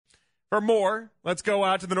For more, let's go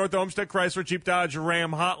out to the North Olmsted Chrysler Jeep Dodge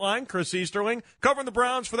Ram hotline. Chris Easterling, covering the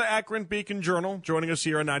Browns for the Akron Beacon Journal, joining us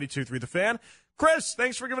here on 92.3 The Fan. Chris,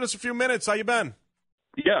 thanks for giving us a few minutes. How you been?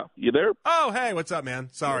 Yeah, you there? Oh, hey, what's up, man?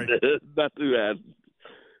 Sorry. Not too bad.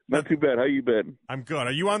 Not too bad. How you been? I'm good.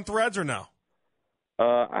 Are you on Threads or no?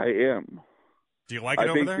 I am. Do you like it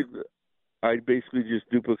over there? I basically just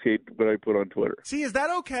duplicate what I put on Twitter. See, is that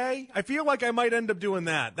okay? I feel like I might end up doing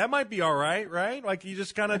that. That might be all right, right? Like you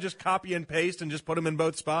just kind of just copy and paste and just put them in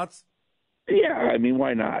both spots? Yeah, I mean,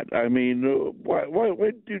 why not? I mean, why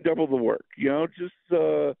do double the work? Just,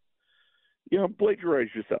 plagiarize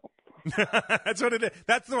yourself. That's what it is.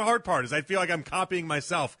 That's the hard part is I feel like I'm copying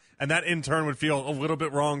myself, and that in turn would feel a little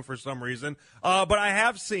bit wrong for some reason. But I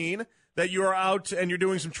have seen that you are out and you're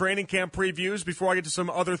doing some training camp previews. Before I get to some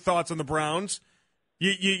other thoughts on the Browns,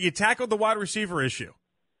 you tackled the wide receiver issue.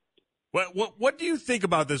 What do you think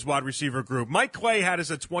about this wide receiver group? Mike Clay had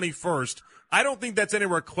us at 21st. I don't think that's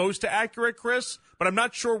anywhere close to accurate, Chris, but I'm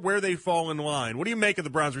not sure where they fall in line. What do you make of the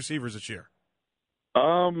Browns receivers this year?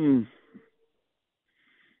 I'm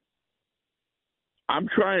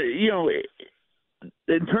trying,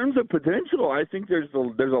 in terms of potential, I think there's a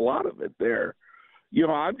lot of it there.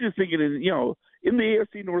 I'm just thinking, in the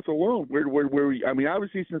AFC North alone, where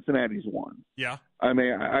obviously Cincinnati's won. Yeah. I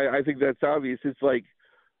mean, I think that's obvious. It's like,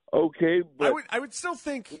 okay, but I would still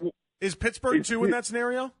think, is Pittsburgh too in that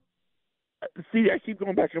scenario? See, I keep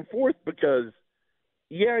going back and forth because,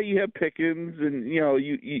 yeah, you have Pickens and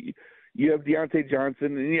you have Deontay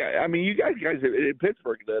Johnson, and yeah, I mean, you guys in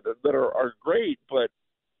Pittsburgh that are great, but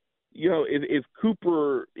if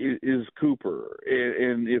Cooper is Cooper,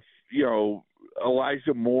 and if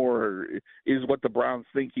Elijah Moore is what the Browns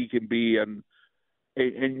think he can be, and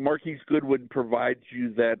Marquise Goodwin provides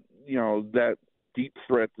you that that deep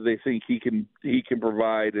threat that they think he can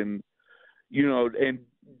provide, and and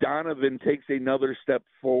Donovan takes another step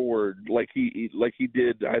forward like he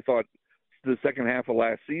did, I thought, the second half of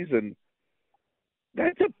last season.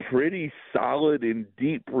 That's a pretty solid and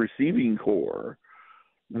deep receiving core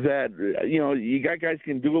that, you got guys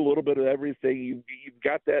who can do a little bit of everything. You've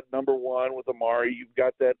got that number one with Amari. You've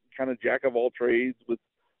got that kind of jack of all trades with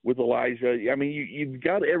Elijah. I mean, you've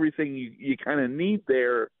got everything you kind of need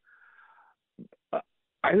there.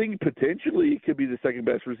 I think potentially it could be the second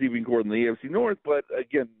best receiving core in the AFC North, but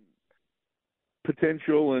again,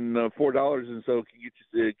 potential and $4 and so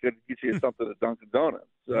can get you something at Dunkin' Donuts.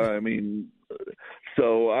 I mean,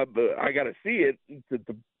 so I got to see it to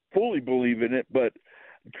fully believe in it. But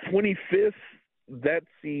 25th, that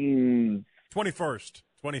seems 21st.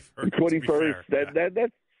 21st.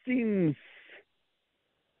 That seems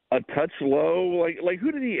a touch low. Like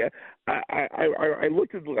who did he? I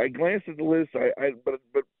looked at. I glanced at the list.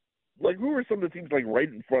 But like who were some of the teams like right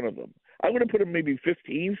in front of them? I would have put him maybe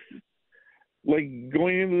 15th. Like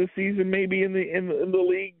going into the season, maybe in the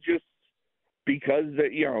league, just because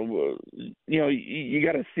that you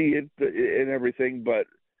got to see it and everything. But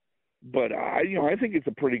I think it's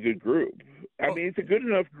a pretty good group. I mean, it's a good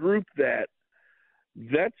enough group that's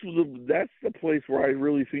the place where I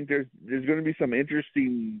really think there's going to be some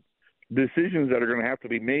interesting decisions that are going to have to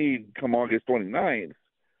be made come August 29th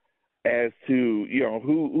as to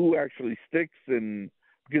who actually sticks, and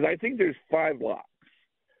because I think there's 5 locks.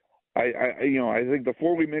 I think the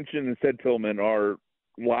 4 we mentioned and said Tillman are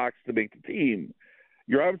locks to make the team.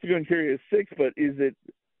 You're obviously going to carry a 6, but is it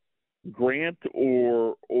Grant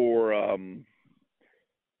or on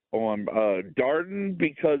Darden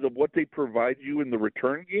because of what they provide you in the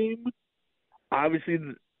return game? Obviously,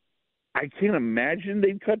 I can't imagine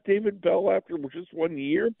they'd cut David Bell after just 1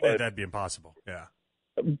 year. But that'd be impossible. Yeah.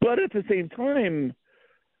 But at the same time,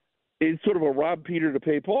 it's sort of a rob Peter to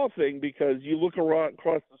pay Paul thing because you look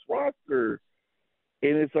across this roster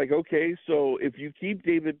and it's like, okay, so if you keep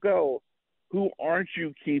David Bell, who aren't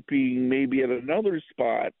you keeping maybe at another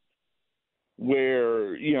spot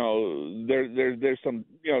where, there's some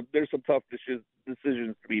tough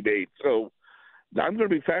decisions to be made. So I'm going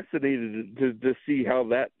to be fascinated to see how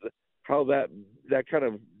that kind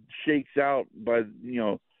of shakes out by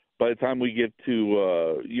the time we get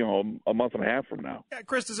to, a month and a half from now. Yeah,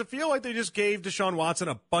 Chris, does it feel like they just gave Deshaun Watson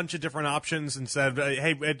a bunch of different options and said,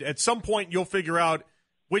 hey, at some point you'll figure out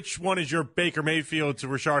which one is your Baker Mayfield to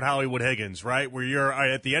Rashard Hollywood Higgins, right? Where you're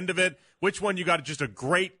at the end of it, which one you got just a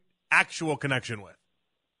great actual connection with?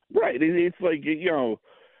 Right. It's like, you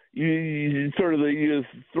sort of you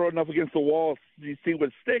throw enough against the wall, you see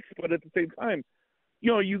what sticks, but at the same time,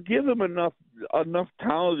 you give them enough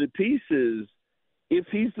talented pieces. If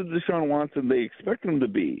he's the Deshaun Watson they expect him to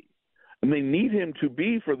be, and they need him to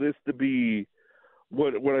be for this to be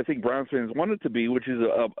what I think Browns fans want it to be, which is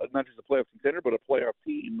not just a playoff contender but a playoff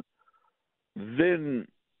team, then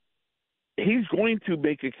he's going to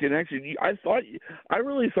make a connection. I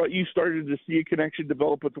really thought you started to see a connection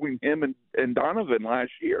develop between him and Donovan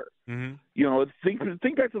last year. Mm-hmm. You know, think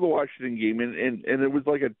back to the Washington game, and it was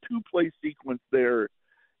like a 2-play sequence there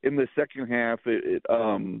in the second half,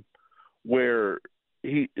 where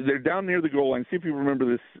they're down near the goal line. See if you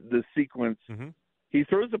remember this sequence. Mm-hmm. He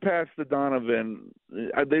throws the pass to Donovan.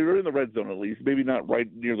 They were in the red zone at least, maybe not right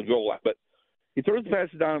near the goal line, but he throws the pass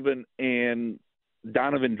to Donovan, and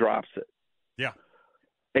Donovan drops it. Yeah.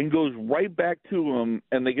 And goes right back to him,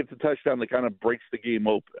 and they get the touchdown that kind of breaks the game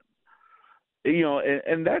open. You know,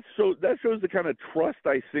 and that shows the kind of trust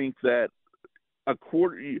I think that a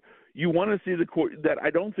quarter you want to see that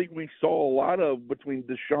I don't think we saw a lot of between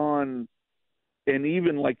Deshaun and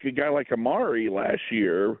even like a guy like Amari last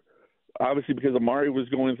year. Obviously, because Amari was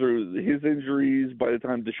going through his injuries by the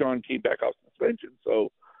time Deshaun came back off suspension.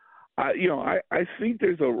 So, I think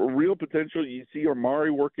there's a real potential. You see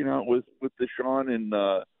Amari working out with Deshaun and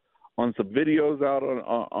on some videos out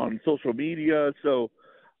on social media. So,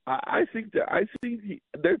 I think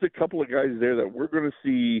there's a couple of guys there that we're going to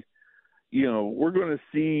see. You know, we're going to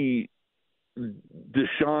see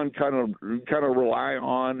Deshaun kind of rely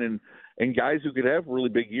on and guys who could have really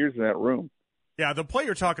big years in that room. Yeah, the play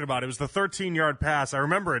you're talking about, it was the 13-yard pass. I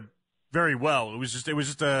remember it very well. It was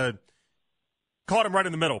just a caught him right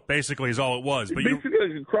in the middle, basically, is all it was. But basically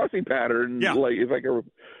a crossing pattern, yeah. Like if I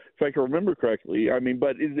can remember correctly. I mean,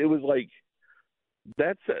 but it was like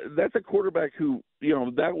that's a quarterback who, you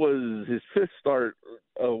know, that was his 5th start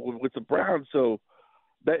with the Browns. So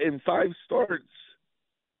that in 5 starts,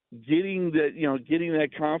 getting that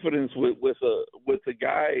confidence with a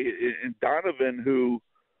guy in Donovan who.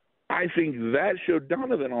 I think that showed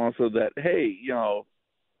Donovan also that, hey, you know,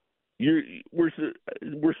 we're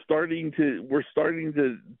starting to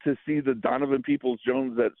see the Donovan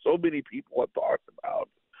Peoples-Jones that so many people have talked about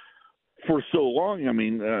for so long. I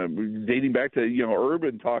mean, dating back to, you know,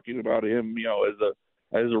 Urban talking about him, you know,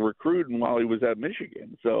 as a recruit and while he was at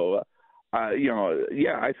Michigan. So, you know,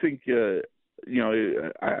 yeah, I think I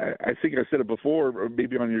think I said it before, or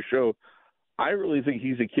maybe on your show. I really think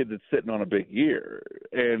he's a kid that's sitting on a big year,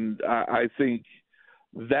 and I think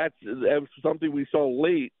that's something we saw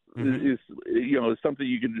late. Mm-hmm. Is something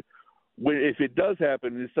you can, if it does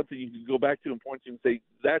happen, it's something you can go back to and point to and say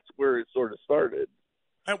that's where it sort of started.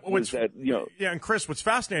 Yeah, and Chris, what's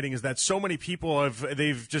fascinating is that so many people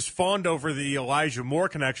they've just fawned over the Elijah Moore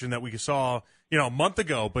connection that we saw, you know, a month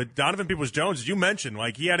ago. But Donovan Peoples-Jones, as you mentioned,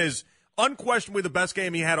 like he had his unquestionably the best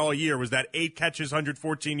game he had all year was that 8 catches,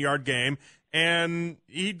 114-yard game. And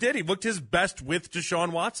he looked his best with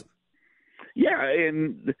Deshaun Watson. Yeah,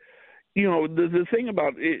 and, you know, the thing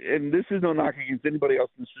about it, and this is no knock against anybody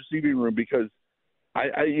else in this receiving room because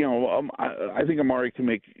I think Amari can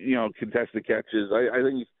make, you know, contested catches. I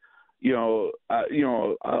think,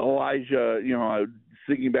 Elijah, you know,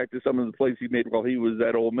 thinking back to some of the plays he made while he was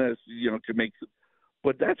at Ole Miss, you know, can make –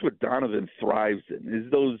 but that's what Donovan thrives in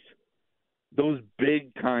is those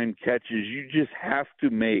big-time catches you just have to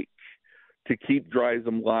make to keep drives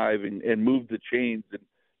alive and move the chains. And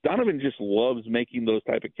Donovan just loves making those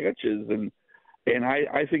type of catches. And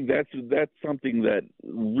I think that's something that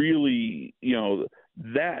really, you know,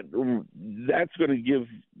 that's going to give,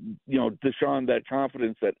 you know, Deshaun that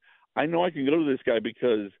confidence that I know I can go to this guy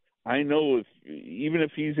because I know even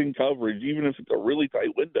if he's in coverage, even if it's a really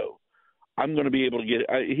tight window, I'm going to be able to get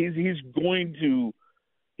it.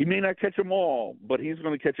 He may not catch them all, but he's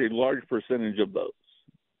going to catch a large percentage of those.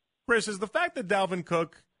 Chris, is the fact that Dalvin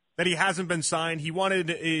Cook, that he hasn't been signed, he wanted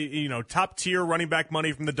top-tier running back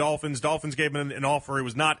money from the Dolphins. Dolphins gave him an offer. It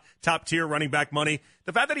was not top-tier running back money.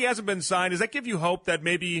 The fact that he hasn't been signed, does that give you hope that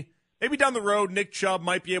maybe down the road Nick Chubb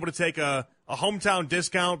might be able to take a hometown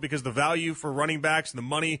discount because the value for running backs and the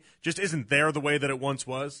money just isn't there the way that it once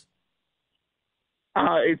was?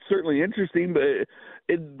 It's certainly interesting, but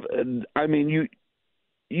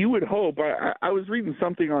you would hope. I was reading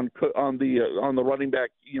something on the running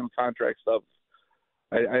back, you know, contract stuff.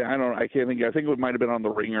 I can't think. I think it might have been on the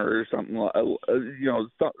Ringer or something.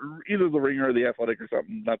 Either the Ringer or the Athletic or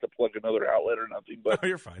something. Not to plug another outlet or nothing, but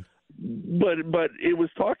you're fine. But it was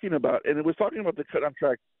talking about the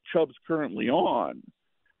contract Chubb's currently on,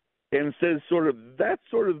 and says that's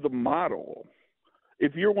sort of the model.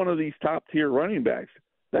 If you're one of these top tier running backs,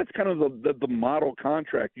 that's kind of the model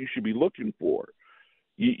contract you should be looking for.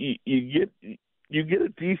 You get a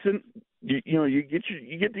decent you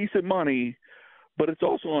get decent money, but it's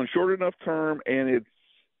also on short enough term and it's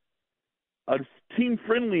a team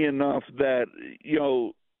friendly enough that, you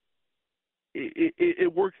know,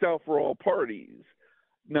 it works out for all parties.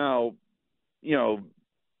 Now,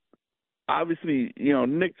 obviously,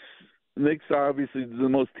 Nick's obviously the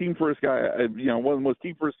most team first guy. One of the most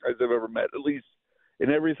team first guys I've ever met, at least in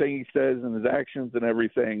everything he says and his actions and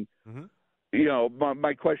everything. Mm-hmm.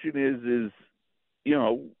 My question is,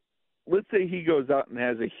 let's say he goes out and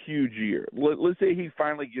has a huge year. Let's say he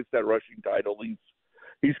finally gets that rushing title.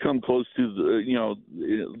 He's come close to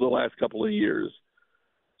the last couple of years.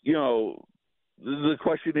 The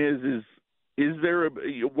question is there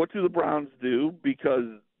what do the Browns do, because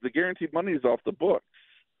the guaranteed money is off the books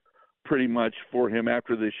pretty much for him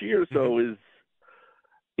after this year. So mm-hmm.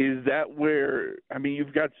 is that where, I mean,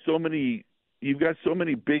 you've got so many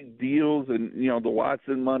big deals and the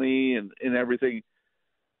Watson money and everything.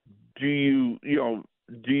 Do you do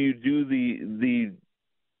the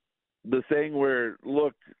thing where,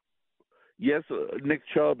 look, yes, Nick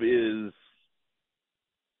Chubb is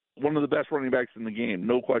one of the best running backs in the game,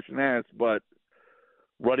 no question asked, but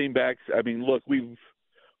running backs, I mean, look, we've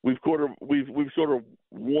sort of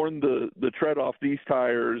worn the tread off these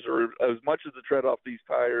tires, or as much as the tread off these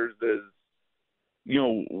tires as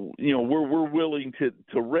we're willing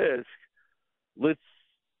to risk. Let's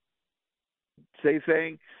say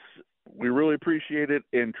thanks, we really appreciate it,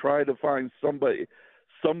 and try to find somebody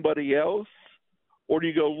else. Or do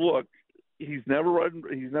you go, look, he's never had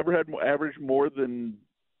average more than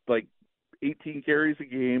like 18 carries a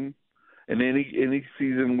game in any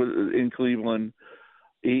season in Cleveland.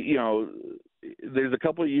 There's a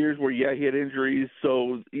couple of years where he had injuries,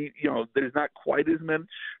 so there's not quite as much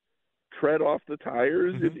tread off the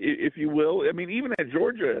tires, mm-hmm. if you will. I mean, even at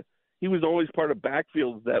Georgia, he was always part of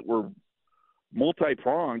backfields that were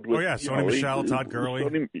multi-pronged. With, Sony Michel, Todd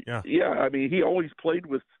Gurley. Yeah, I mean, he always played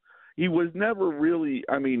with. He was never really.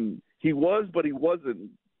 I mean, he was, but he wasn't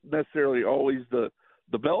necessarily always the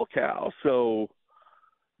bell cow. So,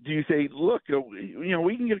 do you say, look,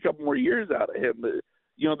 we can get a couple more years out of him?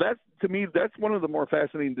 That's, to me, that's one of the more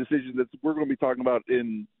fascinating decisions that we're going to be talking about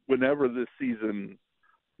whenever this season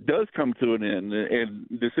does come to an end, and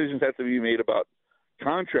decisions have to be made about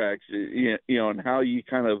contracts, and how you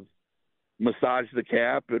kind of massage the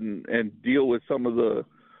cap and deal with some of the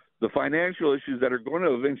financial issues that are going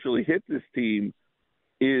to eventually hit this team.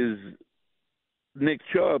 Is Nick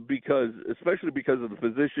Chubb, especially because of the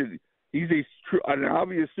position. He's an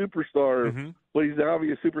obvious superstar, mm-hmm. but he's an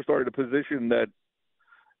obvious superstar at a position that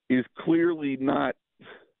is clearly not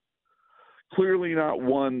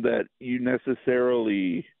one that you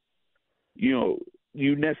necessarily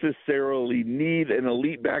need an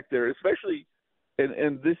elite back there, especially.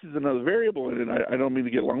 And this is another variable, and I don't mean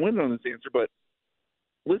to get long-winded on this answer, but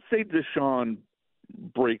let's say Deshaun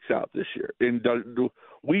breaks out this year, and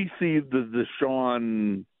we see the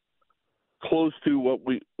Deshaun close to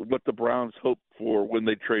what the Browns hoped for when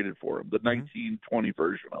they traded for him, the mm-hmm. 19-20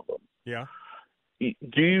 version of him. Yeah.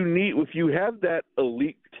 Do you need, if you have that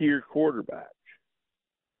elite tier quarterback,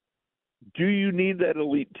 do you need that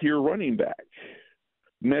elite tier running back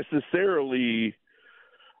necessarily?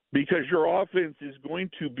 Because your offense is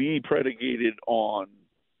going to be predicated on,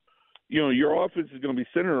 your offense is going to be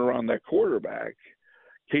centered around that quarterback.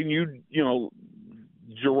 Can you,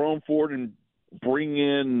 Jerome Ford and bring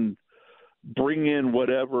in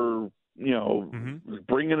whatever, mm-hmm.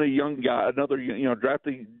 bring in a young guy, draft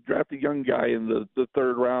a young guy in the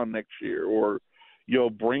third round next year, or,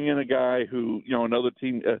 bring in a guy who,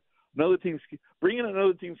 bring in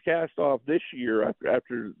another team's cast off this year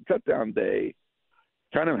after cutdown day,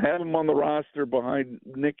 kind of have him on the roster behind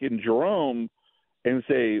Nick and Jerome, and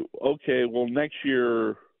say, okay, well, next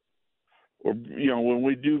year, or, when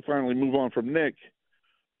we do finally move on from Nick,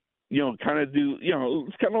 kind of do,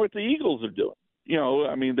 it's kind of what the Eagles are doing.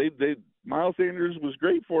 I mean, they Miles Sanders was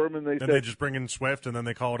great for him, and they just bring in Swift, and then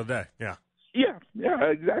they call it a day. Yeah. Yeah,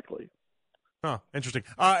 exactly. Huh, interesting.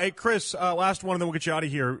 Hey, Chris, last one, and then we'll get you out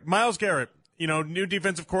of here. Myles Garrett, new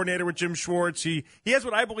defensive coordinator with Jim Schwartz. He has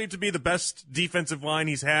what I believe to be the best defensive line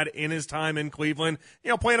he's had in his time in Cleveland.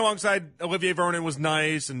 Playing alongside Olivier Vernon was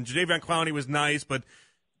nice, and Jadeveon Clowney was nice, but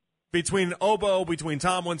between Obo, between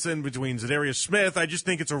Tomlinson, between Zadarius Smith, I just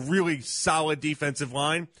think it's a really solid defensive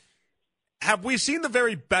line. Have we seen the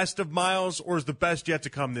very best of Myles, or is the best yet to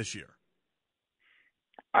come this year?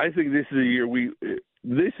 I think this is a year we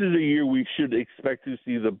should expect to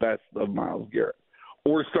see the best of Myles Garrett,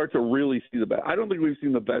 or start to really see the best. I don't think we've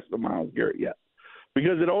seen the best of Myles Garrett yet,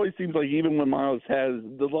 because it always seems like even when Myles has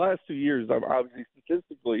the last 2 years, obviously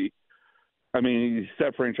statistically, I mean, he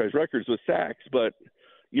set franchise records with sacks, but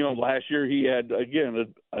last year he had,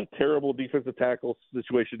 again, a terrible defensive tackle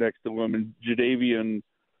situation next to him, and Jadeveon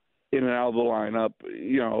in and out of the lineup.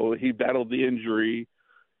 He battled the injury.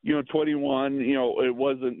 21, it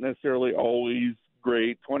wasn't necessarily always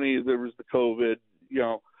great. 20, there was the COVID,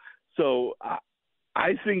 So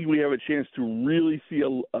I think we have a chance to really see a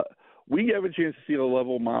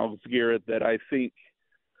level Myles Garrett that I think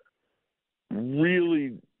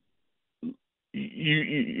really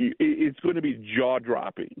it's going to be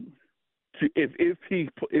jaw-dropping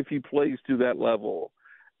if he plays to that level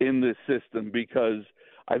in this system, because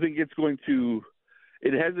I think it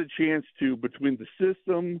has a chance to, between the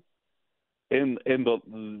system and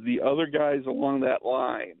the other guys along that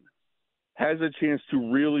line, has a chance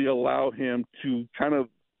to really allow him to kind of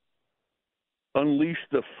unleash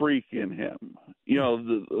the freak in him. You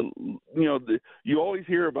always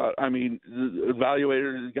hear about, the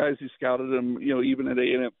evaluators, the guys who scouted him, even at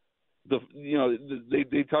A&M,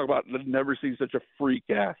 they talk about they've never seen such a freak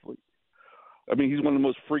athlete. He's one of the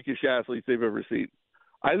most freakish athletes they've ever seen.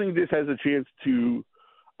 I think this has a chance to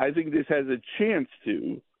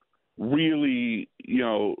really,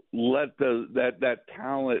 let that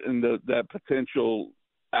talent and that potential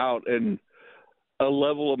out, and a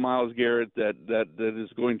level of Myles Garrett that is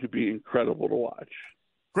going to be incredible to watch.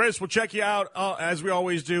 Chris, we'll check you out, as we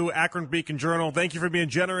always do, Akron Beacon Journal. Thank you for being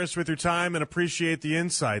generous with your time and appreciate the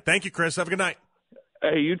insight. Thank you, Chris. Have a good night.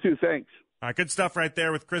 Hey, you too. Thanks. All right, good stuff right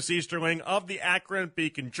there with Chris Easterling of the Akron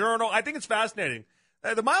Beacon Journal. I think it's fascinating.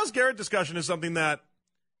 The Myles Garrett discussion is something that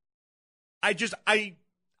I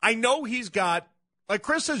know he's got, like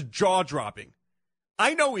Chris says, jaw-dropping.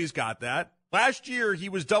 I know he's got that. Last year, he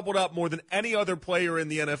was doubled up more than any other player in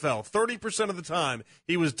the NFL. 30% of the time,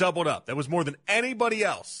 he was doubled up. That was more than anybody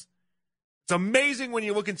else. It's amazing when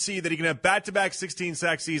you look and see that he can have back-to-back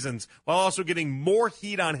 16-sack seasons while also getting more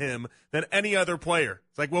heat on him than any other player.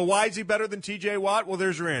 It's like, well, why is he better than T.J. Watt? Well,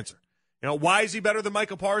 there's your answer. Why is he better than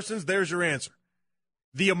Michael Parsons? There's your answer.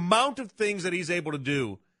 The amount of things that he's able to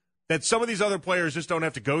do that some of these other players just don't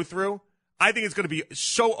have to go through, I think it's going to be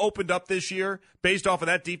so opened up this year based off of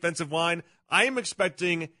that defensive line. I am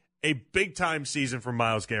expecting a big-time season from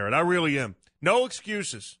Myles Garrett. I really am. No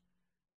excuses.